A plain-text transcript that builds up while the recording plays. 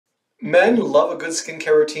Men love a good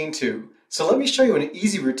skincare routine too, so let me show you an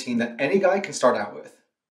easy routine that any guy can start out with.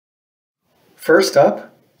 First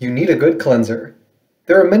up, you need a good cleanser.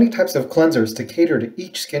 There are many types of cleansers to cater to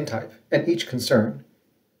each skin type and each concern.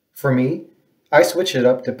 For me, I switch it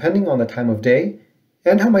up depending on the time of day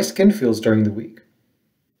and how my skin feels during the week.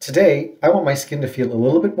 Today, I want my skin to feel a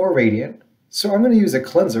little bit more radiant, so I'm going to use a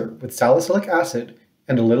cleanser with salicylic acid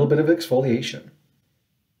and a little bit of exfoliation.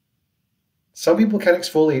 Some people can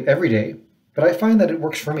exfoliate every day, but I find that it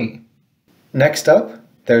works for me. Next up,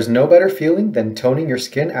 there's no better feeling than toning your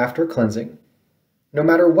skin after cleansing. No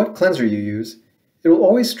matter what cleanser you use, it will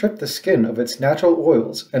always strip the skin of its natural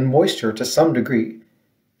oils and moisture to some degree.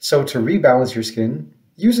 So to rebalance your skin,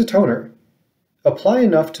 use a toner. Apply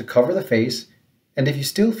enough to cover the face, and if you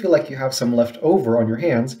still feel like you have some left over on your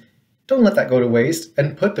hands, don't let that go to waste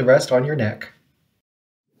and put the rest on your neck.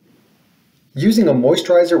 Using a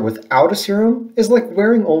moisturizer without a serum is like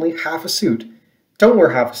wearing only half a suit. Don't wear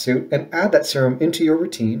half a suit and add that serum into your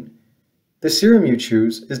routine. The serum you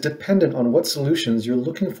choose is dependent on what solutions you're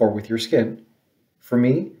looking for with your skin. For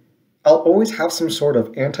me, I'll always have some sort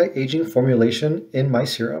of anti-aging formulation in my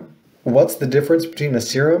serum. What's the difference between a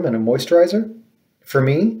serum and a moisturizer? For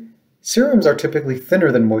me, serums are typically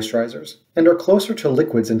thinner than moisturizers and are closer to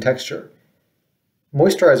liquids in texture.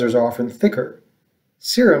 Moisturizers are often thicker.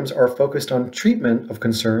 Serums are focused on treatment of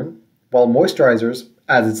concern, while moisturizers,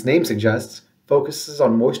 as its name suggests, focuses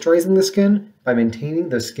on moisturizing the skin by maintaining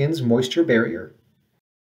the skin's moisture barrier.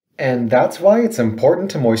 And that's why it's important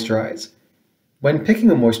to moisturize. When picking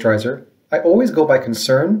a moisturizer, I always go by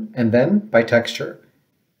concern and then by texture.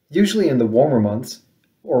 Usually in the warmer months,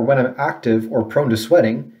 or when I'm active or prone to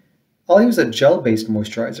sweating, I'll use a gel-based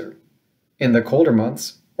moisturizer. In the colder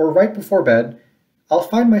months, or right before bed, I'll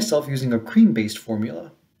find myself using a cream-based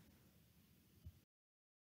formula.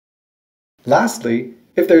 Lastly,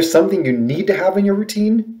 if there's something you need to have in your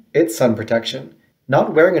routine, it's sun protection.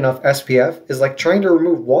 Not wearing enough SPF is like trying to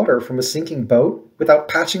remove water from a sinking boat without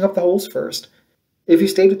patching up the holes first. If you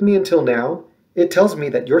stayed with me until now, it tells me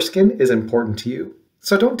that your skin is important to you.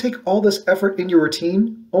 So don't take all this effort in your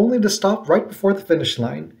routine only to stop right before the finish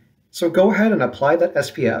line. So go ahead and apply that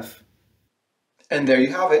SPF. And there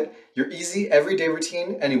you have it, your easy everyday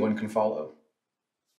routine anyone can follow.